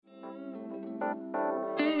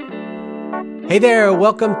Hey there,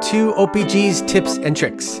 welcome to OPG's Tips and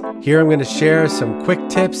Tricks. Here I'm going to share some quick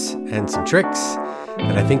tips and some tricks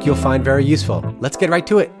that I think you'll find very useful. Let's get right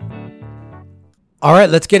to it. All right,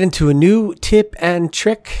 let's get into a new tip and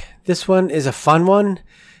trick. This one is a fun one.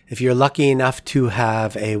 If you're lucky enough to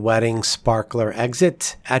have a wedding sparkler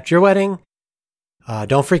exit at your wedding,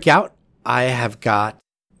 don't freak out. I have got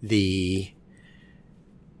the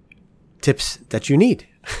tips that you need.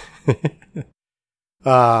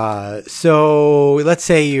 So let's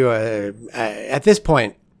say you at this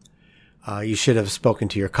point, you should have spoken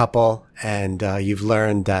to your couple and you've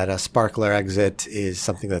learned that a sparkler exit is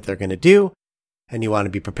something that they're going to do and you want to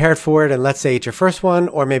be prepared for it. And let's say it's your first one,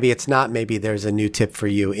 or maybe it's not. Maybe there's a new tip for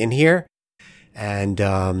you in here,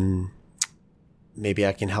 and maybe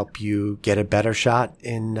I can help you get a better shot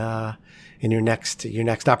in your next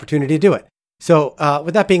opportunity to do it. So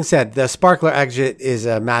with that being said, the sparkler exit is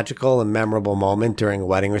a magical and memorable moment during a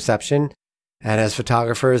wedding reception. And as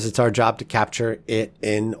photographers, it's our job to capture it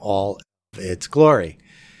in all of its glory.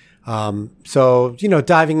 So,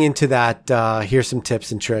 diving into that, here's some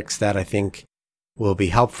tips and tricks that I think will be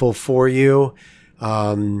helpful for you.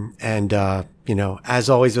 As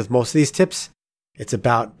always with most of these tips, it's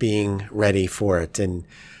about being ready for it. And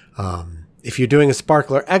if you're doing a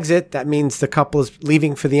sparkler exit, that means the couple is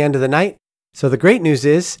leaving for the end of the night. So the great news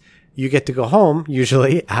is you get to go home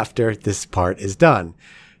usually after this part is done.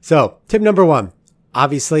 So tip number 1,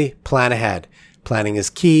 obviously plan ahead. Planning is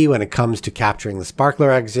key when it comes to capturing the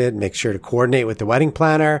sparkler exit. Make sure to coordinate with the wedding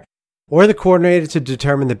planner or the coordinator to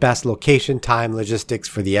determine the best location, time, logistics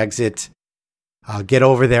for the exit. Get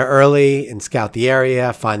over there early and scout the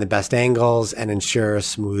area, find the best angles, and ensure a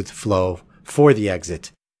smooth flow for the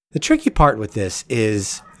exit. The tricky part with this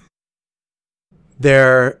is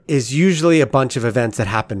there is usually a bunch of events that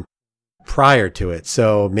happen prior to it.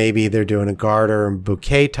 So maybe they're doing a garter and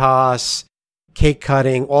bouquet toss, cake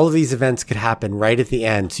cutting. All of these events could happen right at the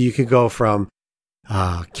end. So you could go from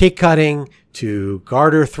cake cutting to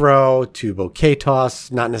garter throw to bouquet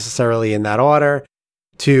toss, not necessarily in that order,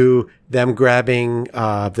 to them grabbing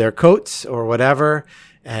their coats or whatever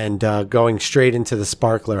and going straight into the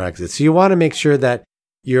sparkler exit. So you want to make sure that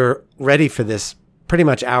you're ready for this pretty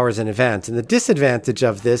much hours in advance. And the disadvantage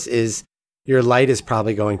of this is your light is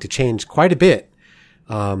probably going to change quite a bit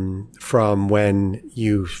from when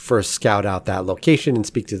you first scout out that location and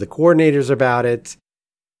speak to the coordinators about it.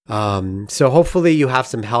 So hopefully you have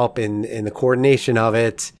some help in the coordination of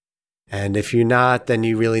it. And if you're not, then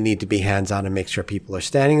you really need to be hands-on and make sure people are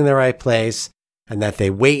standing in the right place and that they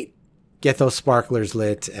wait, get those sparklers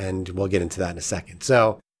lit, and we'll get into that in a second.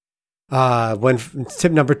 So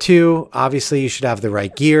tip number 2, obviously you should have the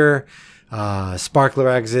right gear, sparkler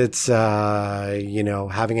exits,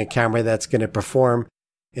 having a camera that's going to perform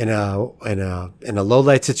in a low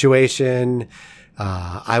light situation.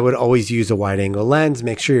 I would always use a wide angle lens.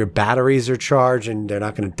 Make sure your batteries are charged and they're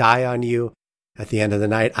not going to die on you at the end of the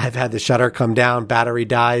night. I've had the shutter come down, battery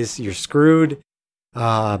dies, you're screwed.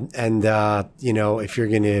 If you're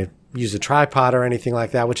going to use a tripod or anything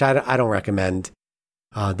like that, which I don't recommend.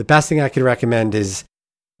 The best thing I could recommend is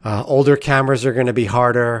older cameras are going to be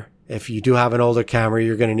harder. If you do have an older camera,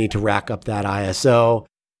 you're going to need to rack up that ISO.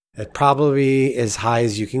 It probably as high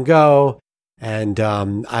as you can go. And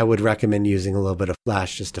I would recommend using a little bit of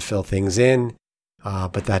flash just to fill things in.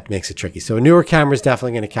 But that makes it tricky. So a newer camera is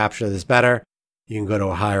definitely going to capture this better. You can go to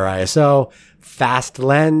a higher ISO. Fast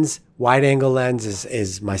lens, wide angle lens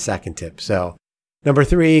is my second tip. So number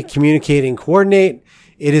 3, communicate and coordinate.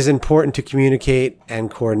 It is important to communicate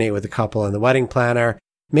and coordinate with the couple and the wedding planner.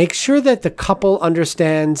 Make sure that the couple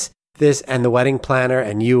understands this and the wedding planner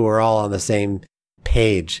and you are all on the same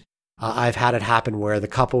page. I've had it happen where the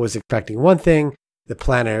couple was expecting one thing, the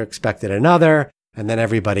planner expected another, and then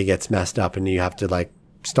everybody gets messed up and you have to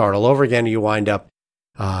start all over again. You wind up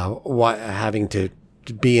having to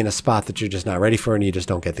be in a spot that you're just not ready for and you just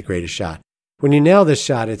don't get the greatest shot. When you nail this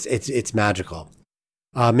shot, it's magical.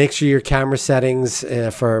 Make sure your camera settings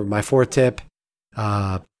for my 4th tip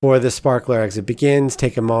before the sparkler exit begins.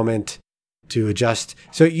 Take a moment to adjust.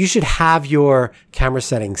 So you should have your camera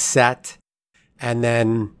settings set, and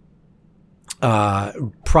then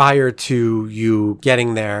prior to you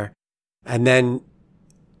getting there, and then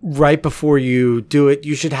right before you do it,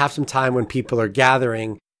 you should have some time when people are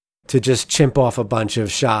gathering to just chimp off a bunch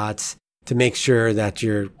of shots to make sure that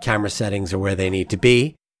your camera settings are where they need to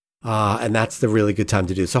be. And that's the really good time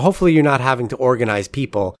to do. So hopefully you're not having to organize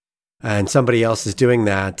people and somebody else is doing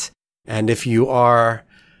that. And if you are,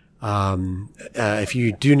 if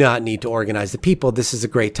you do not need to organize the people, this is a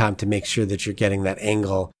great time to make sure that you're getting that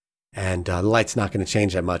angle and the light's not going to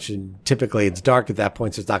change that much. And typically it's dark at that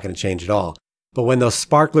point, so it's not going to change at all. But when those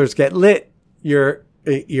sparklers get lit, your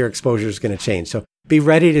exposure is going to change. So be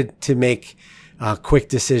ready to make quick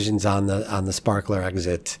decisions on the sparkler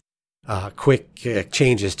exit, quick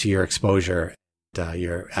changes to your exposure,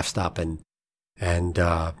 your f-stop and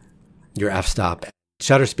your f-stop.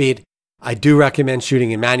 Shutter speed, I do recommend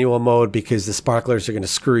shooting in manual mode because the sparklers are going to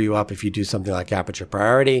screw you up if you do something like aperture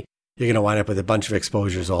priority. You're going to wind up with a bunch of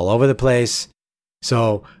exposures all over the place.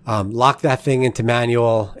 So lock that thing into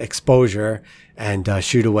manual exposure and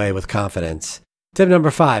shoot away with confidence. Tip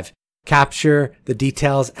number 5, capture the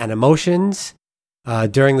details and emotions.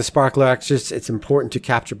 During the sparkler exercise, it's important to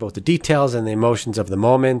capture both the details and the emotions of the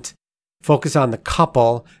moment. Focus on the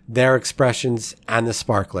couple, their expressions, and the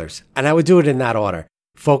sparklers. And I would do it in that order.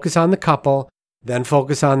 Focus on the couple, then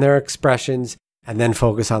focus on their expressions, and then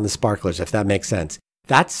focus on the sparklers, if that makes sense.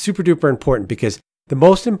 That's super duper important because the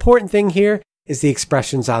most important thing here is the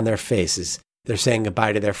expressions on their faces. They're saying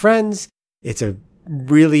goodbye to their friends. It's a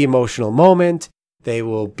really emotional moment. They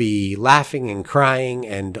will be laughing and crying,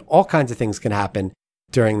 and all kinds of things can happen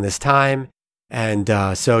during this time. And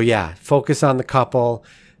focus on the couple,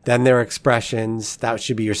 then their expressions. That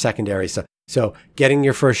should be your secondary. So getting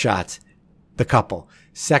your first shots, the couple.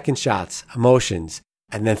 Second shots, emotions.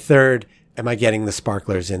 And then third, am I getting the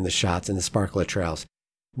sparklers in the shots and the sparkler trails?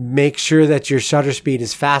 Make sure that your shutter speed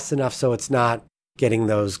is fast enough so it's not getting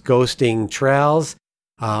those ghosting trails,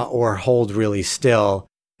 or hold really still.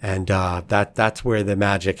 And that's where the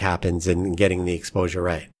magic happens in getting the exposure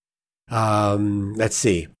right. Let's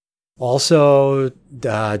see. Also,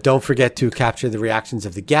 don't forget to capture the reactions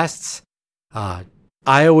of the guests.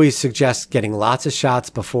 I always suggest getting lots of shots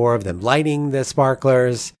before of them lighting the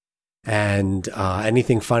sparklers and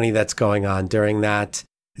anything funny that's going on during that.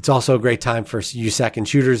 It's also a great time for you second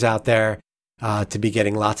shooters out there to be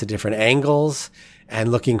getting lots of different angles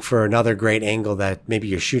and looking for another great angle that maybe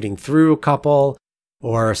you're shooting through a couple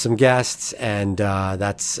or some guests, and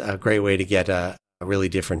that's a great way to get a really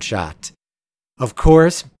different shot. Of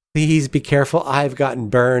course, please be careful. I've gotten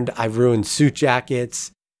burned. I've ruined suit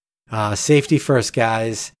jackets. Safety first,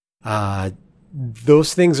 guys.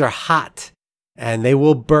 Those things are hot, and they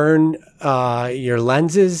will burn your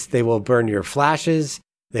lenses. They will burn your flashes.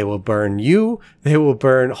 They will burn you. They will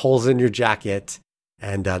burn holes in your jacket.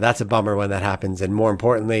 And that's a bummer when that happens. And more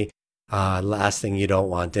importantly, last thing you don't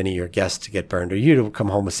want any of your guests to get burned or you to come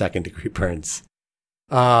home with second-degree burns.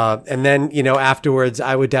 And then, afterwards,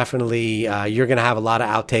 I would definitely, you're going to have a lot of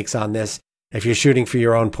outtakes on this. If you're shooting for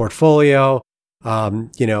your own portfolio,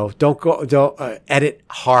 don't edit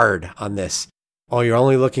hard on this. Oh, you're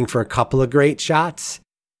only looking for a couple of great shots.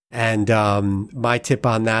 And my tip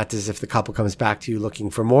on that is if the couple comes back to you looking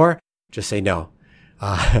for more, just say no.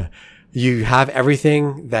 You have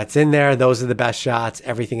everything that's in there. Those are the best shots.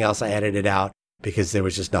 Everything else I edited out because there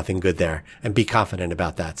was just nothing good there, and be confident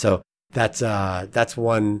about that. So that's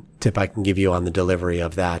one tip I can give you on the delivery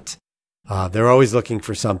of that. They're always looking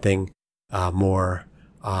for something more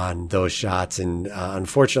on those shots. And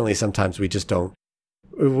unfortunately, sometimes we just don't.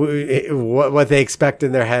 What they expect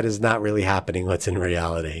in their head is not really happening. What's in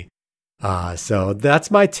reality. So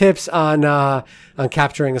that's my tips on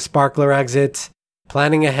capturing a sparkler exit.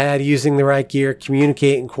 Planning ahead, using the right gear,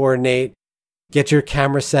 communicate and coordinate, get your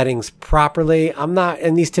camera settings properly. I'm not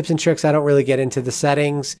in these tips and tricks. I don't really get into the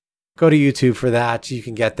settings. Go to YouTube for that. You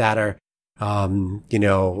can get that, or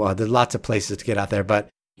there's lots of places to get out there. But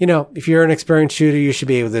if you're an experienced shooter, you should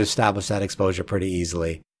be able to establish that exposure pretty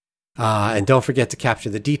easily. And don't forget to capture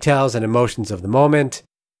the details and emotions of the moment,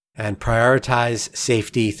 and prioritize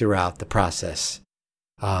safety throughout the process.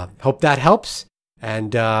 Hope that helps.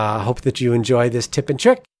 And hope that you enjoy this tip and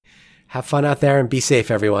trick. Have fun out there and be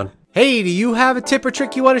safe, everyone. Hey, do you have a tip or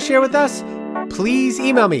trick you want to share with us? Please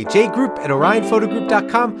email me,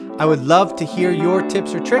 jgroup@orionphotogroup.com. I would love to hear your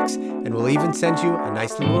tips or tricks, and we'll even send you a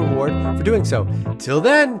nice little reward for doing so. Till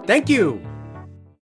then, thank you.